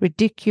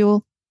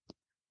 ridicule.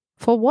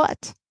 For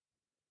what?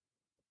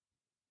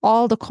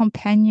 All the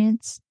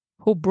companions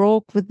who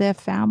broke with their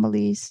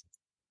families,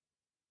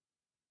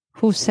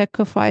 who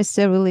sacrificed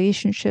their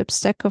relationships,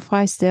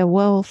 sacrificed their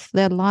wealth,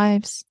 their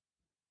lives.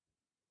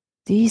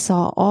 These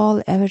are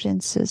all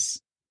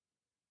evidences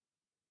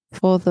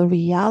for the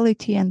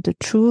reality and the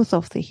truth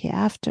of the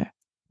hereafter.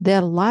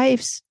 Their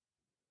lives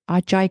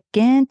are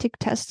gigantic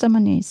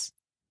testimonies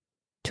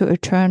to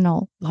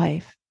eternal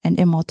life and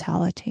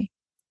immortality.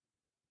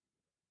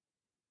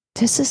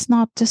 This is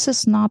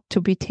not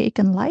to be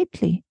taken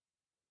lightly.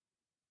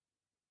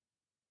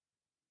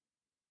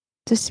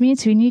 This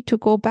means we need to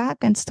go back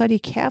and study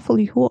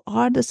carefully who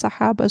are the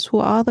Sahabas, who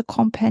are the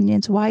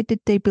companions, why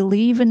did they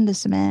believe in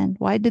this man,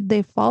 why did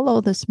they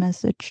follow this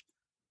message,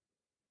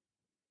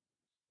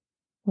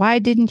 why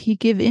didn't he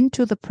give in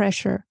to the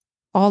pressure,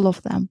 all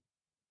of them.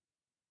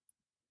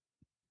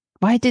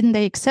 Why didn't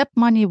they accept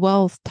money,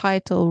 wealth,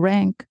 title,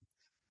 rank,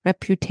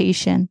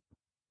 reputation,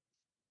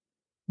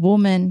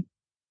 woman?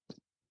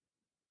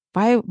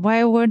 Why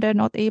were they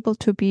not able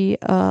to be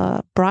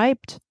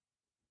bribed?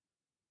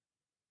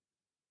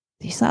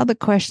 These are the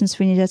questions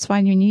we need. That's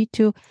why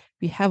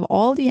we have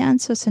all the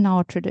answers in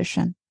our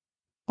tradition.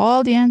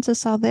 All the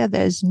answers are there.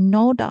 There is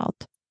no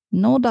doubt,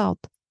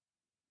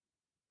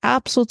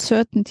 absolute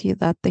certainty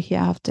that the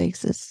hereafter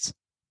exists.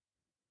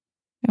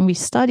 And we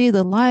study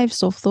the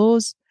lives of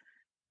those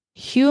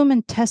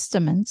human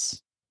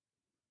testaments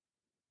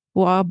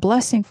who are a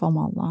blessing from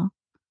Allah.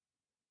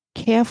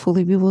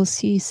 Carefully, we will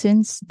see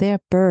since their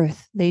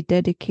birth, they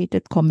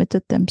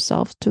committed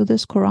themselves to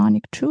this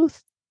Quranic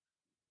truth.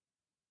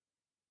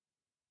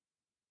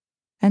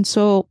 And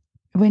so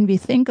when we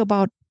think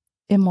about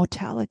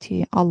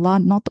immortality, Allah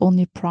not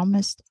only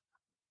promised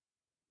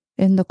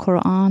in the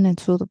Quran and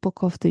through the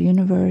book of the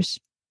universe,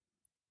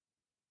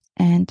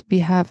 and we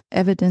have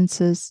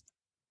evidences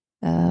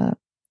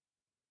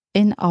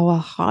in our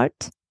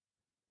heart.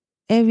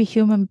 Every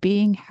human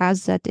being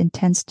has that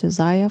intense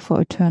desire for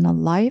eternal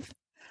life,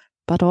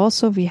 but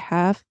also we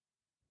have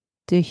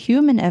the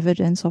human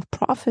evidence of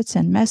prophets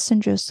and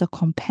messengers, the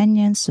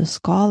companions, the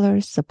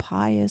scholars, the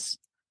pious,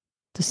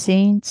 the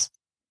saints.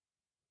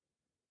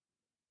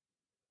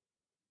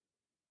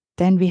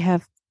 Then we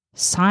have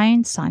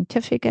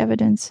scientific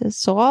evidences.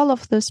 So all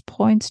of this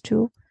points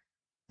to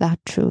that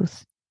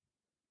truth.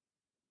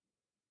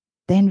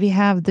 Then we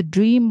have the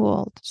dream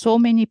world. So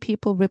many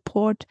people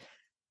report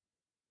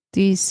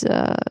these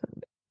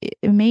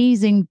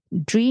amazing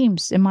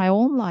dreams in my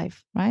own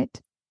life, right?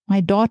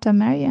 My daughter,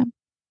 Maryam,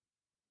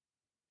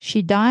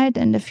 she died,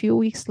 and a few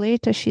weeks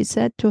later, she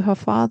said to her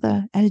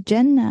father,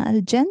 Al-Jannah,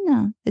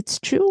 Al-Jannah, it's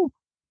true.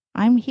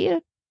 I'm here.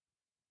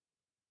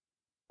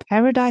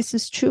 Paradise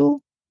is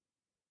true.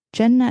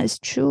 Jannah is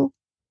true.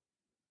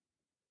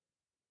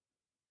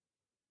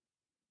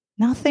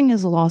 Nothing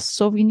is lost.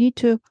 So we need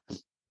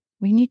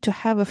to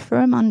have a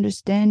firm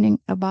understanding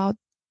about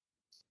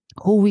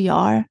who we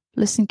are.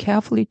 Listen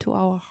carefully to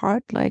our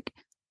heart, like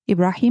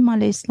Ibrahim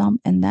alayhi salam,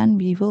 and then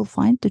we will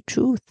find the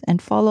truth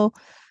and follow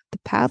the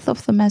path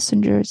of the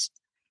messengers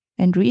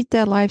and read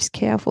their lives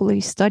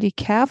carefully, study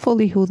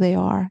carefully who they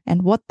are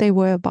and what they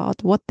were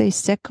about, what they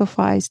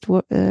sacrificed,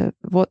 what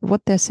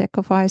their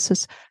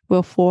sacrifices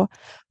were for,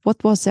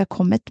 what was their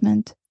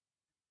commitment.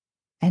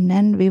 And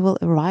then we will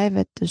arrive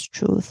at this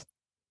truth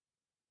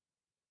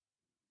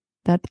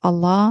that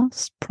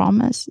Allah's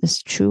promise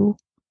is true.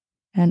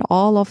 And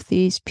all of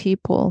these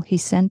people He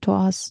sent to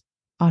us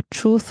are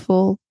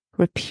truthful,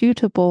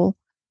 reputable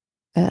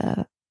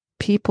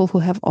people who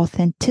have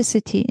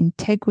authenticity,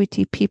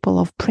 integrity, people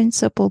of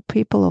principle,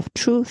 people of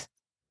truth,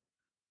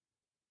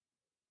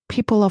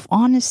 people of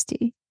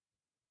honesty.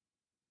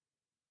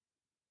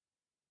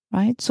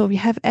 Right? So we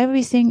have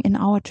everything in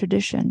our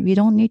tradition. We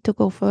don't need to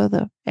go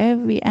further.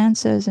 Every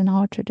answer is in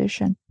our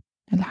tradition.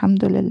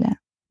 Alhamdulillah.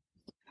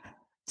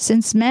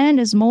 Since man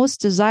is most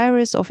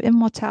desirous of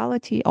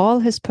immortality, all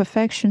his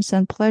perfections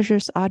and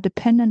pleasures are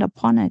dependent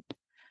upon it.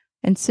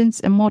 And since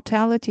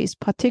immortality is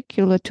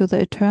particular to the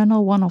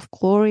Eternal One of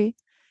glory,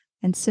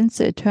 and since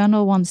the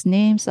Eternal One's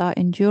names are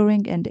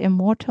enduring and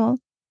immortal,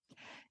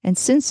 and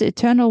since the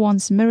Eternal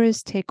One's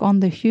mirrors take on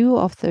the hue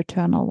of the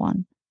Eternal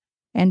One,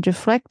 and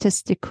reflect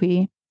His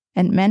decree,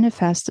 and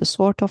manifest a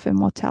sort of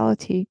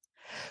immortality,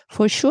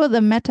 for sure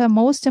the matter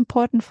most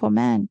important for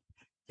man,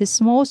 his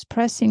most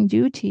pressing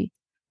duty,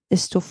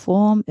 is to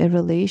form a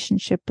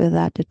relationship with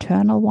that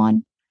Eternal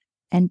One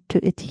and to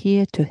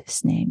adhere to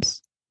His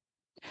names.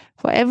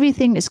 For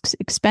everything is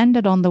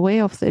expended on the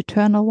way of the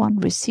Eternal One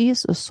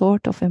receives a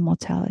sort of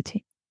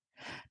immortality.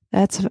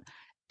 That's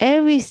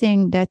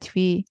everything that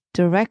we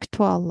direct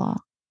to Allah,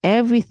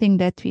 everything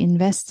that we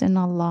invest in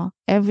Allah,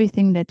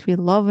 everything that we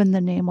love in the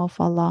name of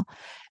Allah,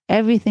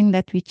 everything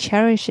that we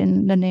cherish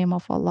in the name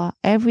of Allah,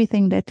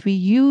 everything that we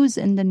use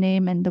in the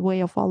name and the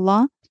way of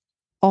Allah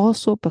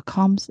also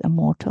becomes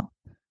immortal.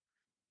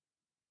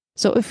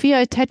 So if we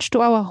are attached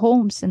to our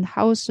homes and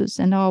houses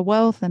and our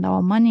wealth and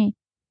our money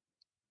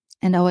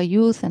and our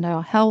youth and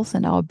our health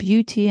and our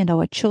beauty and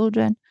our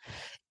children,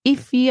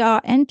 if we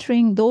are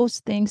entering those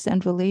things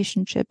and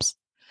relationships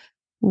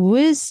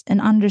with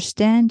an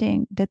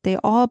understanding that they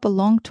all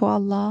belong to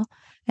Allah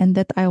and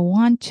that I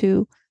want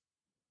to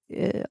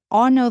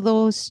honor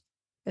those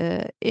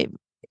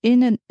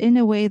in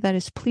a way that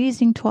is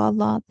pleasing to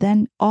Allah,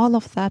 then all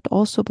of that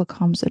also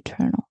becomes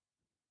eternal.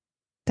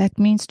 That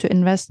means to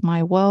invest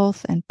my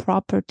wealth and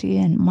property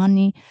and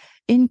money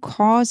in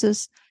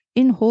causes,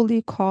 in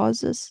holy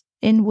causes,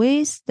 in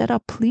ways that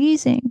are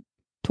pleasing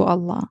to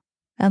Allah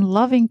and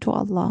loving to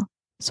Allah,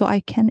 so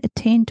I can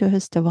attain to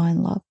His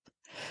divine love.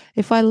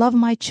 If I love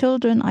my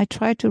children, I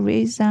try to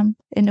raise them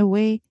in a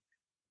way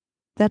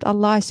that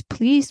Allah is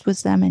pleased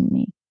with them and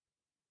me.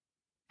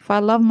 If I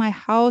love my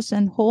house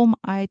and home,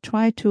 I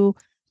try to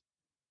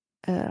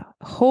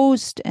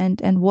host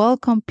and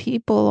welcome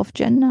people of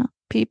Jannah,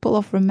 people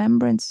of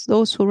remembrance,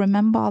 those who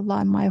remember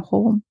Allah in my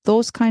home,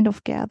 those kind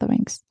of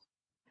gatherings.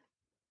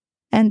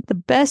 And the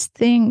best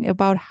thing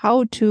about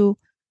how to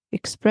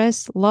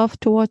express love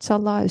towards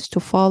Allah is to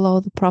follow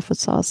the Prophet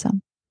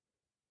ﷺ.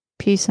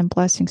 Peace and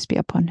blessings be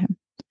upon him.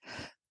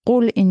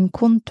 قُلْ إِن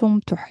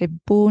كُنْتُمْ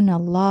تُحِبُّونَ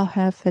اللَّهَ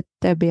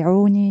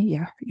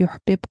فَاتَّبِعُونِي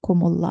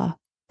يُحْبِبْكُمُ اللَّهُ.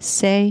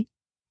 Say,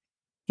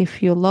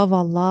 if you love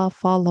Allah,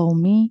 follow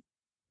me,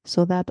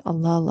 so that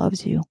Allah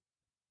loves you.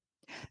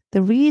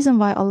 The reason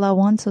why Allah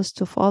wants us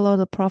to follow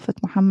the Prophet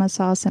Muhammad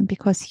ﷺ,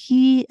 because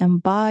he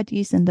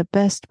embodies in the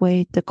best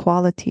way the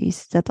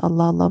qualities that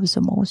Allah loves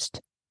the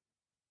most.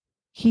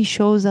 He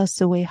shows us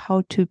the way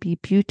how to be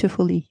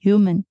beautifully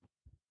human,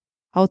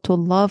 how to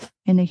love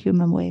in a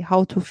human way,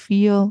 how to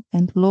feel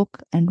and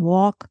look and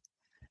walk,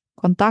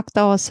 conduct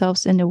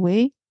ourselves in a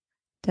way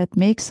that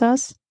makes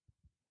us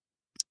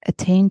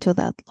attain to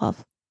that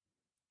love.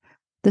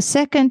 The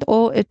second,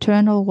 O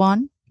Eternal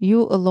One,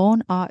 you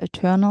alone are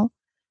eternal,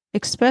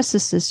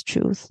 expresses this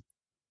truth.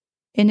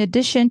 In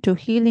addition to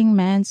healing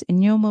man's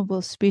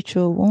innumerable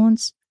spiritual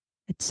wounds,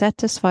 it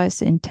satisfies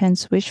the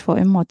intense wish for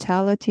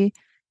immortality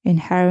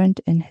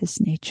inherent in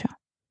his nature.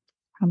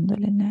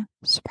 Alhamdulillah.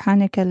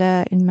 Subhanaka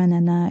la ilma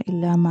lana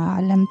illa ma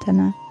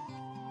 'allamtana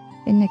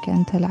innaka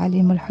antal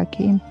alimul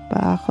hakim.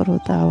 Wa akhiru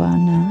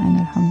da'wana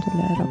anil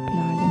hamdulillahi rabbil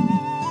alamin.